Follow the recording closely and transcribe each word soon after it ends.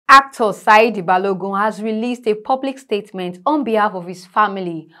Actor Saidi Balogun has released a public statement on behalf of his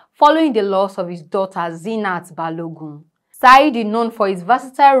family following the loss of his daughter Zinat Balogun. Saidi, known for his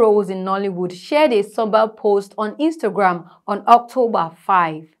versatile roles in Nollywood, shared a somber post on Instagram on October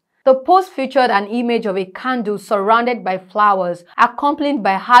 5. The post featured an image of a candle surrounded by flowers, accompanied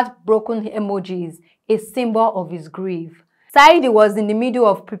by heartbroken emojis, a symbol of his grief. Saidi was in the middle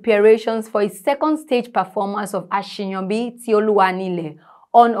of preparations for his second stage performance of Ashiyanbi Ti Oluwanile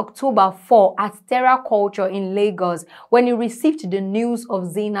on October 4 at Terra Culture in Lagos when he received the news of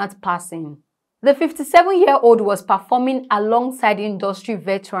Zinat's passing. The 57-year-old was performing alongside industry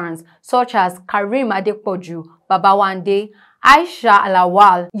veterans such as Karim Adepoju, Babawande, Aisha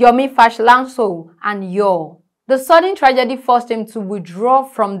Alawal, Yomi Fashlanso, and Yo. The sudden tragedy forced him to withdraw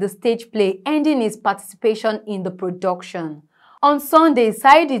from the stage play, ending his participation in the production. On Sunday,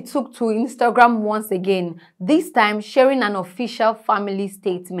 Saidi took to Instagram once again, this time sharing an official family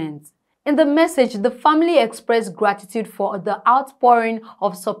statement. In the message, the family expressed gratitude for the outpouring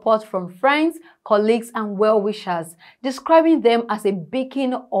of support from friends, colleagues, and well-wishers, describing them as a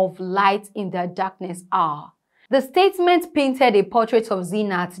beacon of light in their darkness hour. The statement painted a portrait of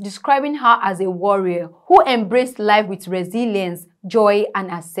Zinat, describing her as a warrior who embraced life with resilience, joy,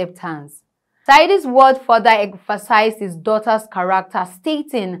 and acceptance. Saidi's word further emphasized his daughter's character,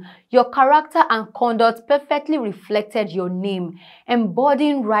 stating, "Your character and conduct perfectly reflected your name,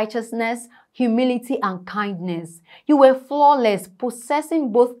 embodying righteousness, humility, and kindness. You were flawless,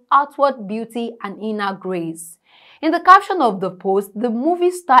 possessing both outward beauty and inner grace." In the caption of the post, the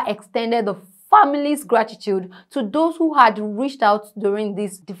movie star extended the family's gratitude to those who had reached out during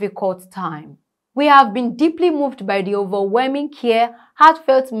this difficult time. "We have been deeply moved by the overwhelming care,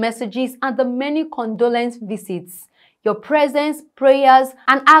 heartfelt messages, and the many condolence visits. Your presence, prayers,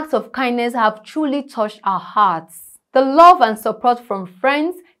 and acts of kindness have truly touched our hearts. The love and support from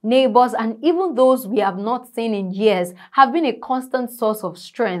friends, neighbors, and even those we have not seen in years have been a constant source of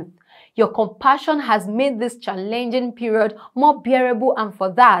strength. Your compassion has made this challenging period more bearable, and for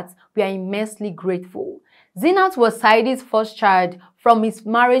that, we are immensely grateful." Zinat was Saidi's first child from his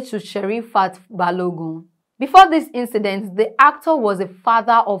marriage to Sherifat Balogun. Before this incident, the actor was a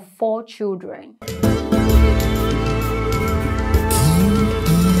father of 4 children.